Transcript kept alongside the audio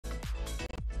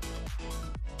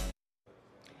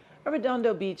A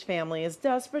Redondo Beach family is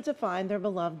desperate to find their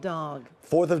beloved dog.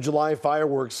 4th of July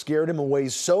fireworks scared him away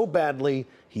so badly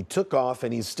he took off,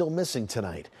 and he's still missing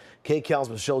tonight. KCAL's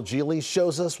Michelle Geely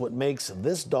shows us what makes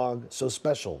this dog so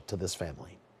special to this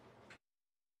family.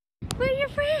 Where are your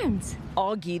friends?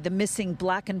 Augie, the missing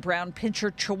black and brown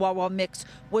pinscher Chihuahua mix,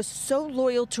 was so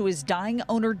loyal to his dying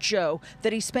owner Joe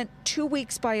that he spent 2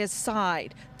 weeks by his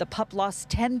side. The pup lost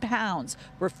 10 pounds,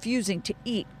 refusing to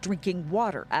eat, drinking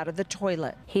water out of the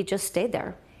toilet. He just stayed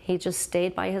there. He just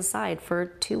stayed by his side for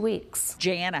 2 weeks.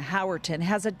 Jayana Howerton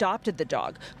has adopted the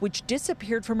dog, which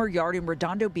disappeared from her yard in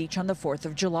Redondo Beach on the 4th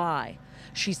of July.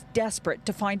 She's desperate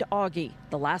to find Augie.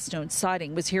 The last known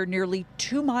sighting was here nearly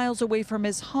 2 miles away from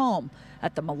his home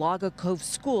at the Malaga Cove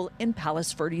School in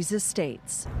Palos Verdes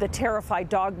Estates. The terrified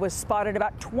dog was spotted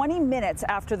about 20 minutes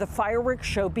after the fireworks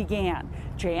show began.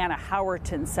 Jayana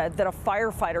Howerton said that a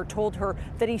firefighter told her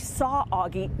that he saw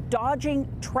Augie dodging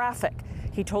traffic.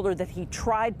 He told her that he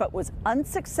tried but was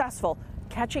unsuccessful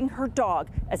catching her dog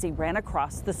as he ran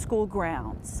across the school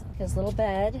grounds. His little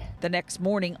bed. The next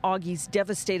morning, Augie's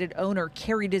devastated owner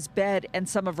carried his bed and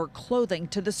some of her clothing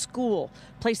to the school,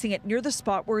 placing it near the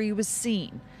spot where he was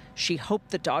seen. She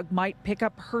hoped the dog might pick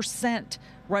up her scent,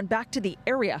 run back to the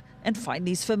area, and find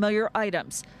these familiar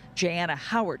items. Jayana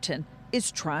Howerton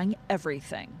is trying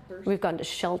everything. We've gone to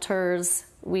shelters.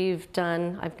 We've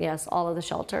done, I guess, all of the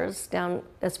shelters down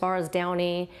as far as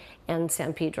Downey and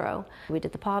San Pedro. We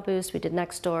did the Paw Boost, we did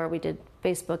Nextdoor, we did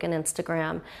Facebook and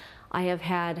Instagram. I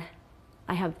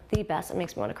have the best, it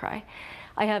makes me want to cry.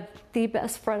 I have the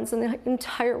best friends in the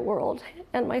entire world.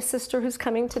 And my sister who's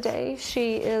coming today,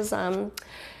 she is,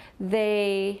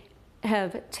 we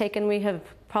have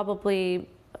probably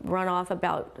run off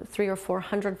about 300 or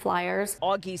 400 flyers.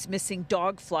 Augie's missing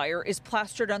dog flyer is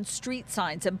plastered on street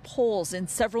signs and poles in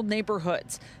several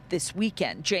neighborhoods. This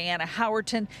weekend, Jayana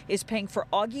Howerton is paying for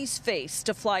Augie's face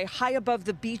to fly high above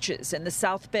the beaches in the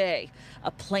South Bay.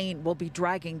 A plane will be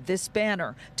dragging this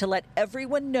banner to let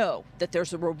everyone know that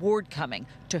there's a reward coming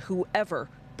to whoever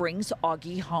brings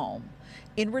Augie home.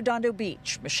 In Redondo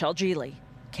Beach, Michelle Geely,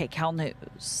 KCAL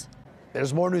News.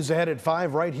 There's more news ahead at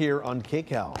 5 right here on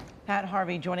KCAL. Pat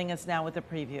Harvey joining us now with a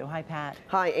preview. Hi, Pat.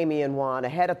 Hi, Amy and Juan.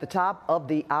 Ahead at the top of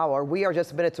the hour, we are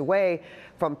just minutes away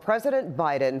from President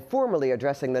Biden formally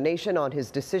addressing the nation on his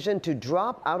decision to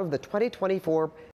drop out of the 2024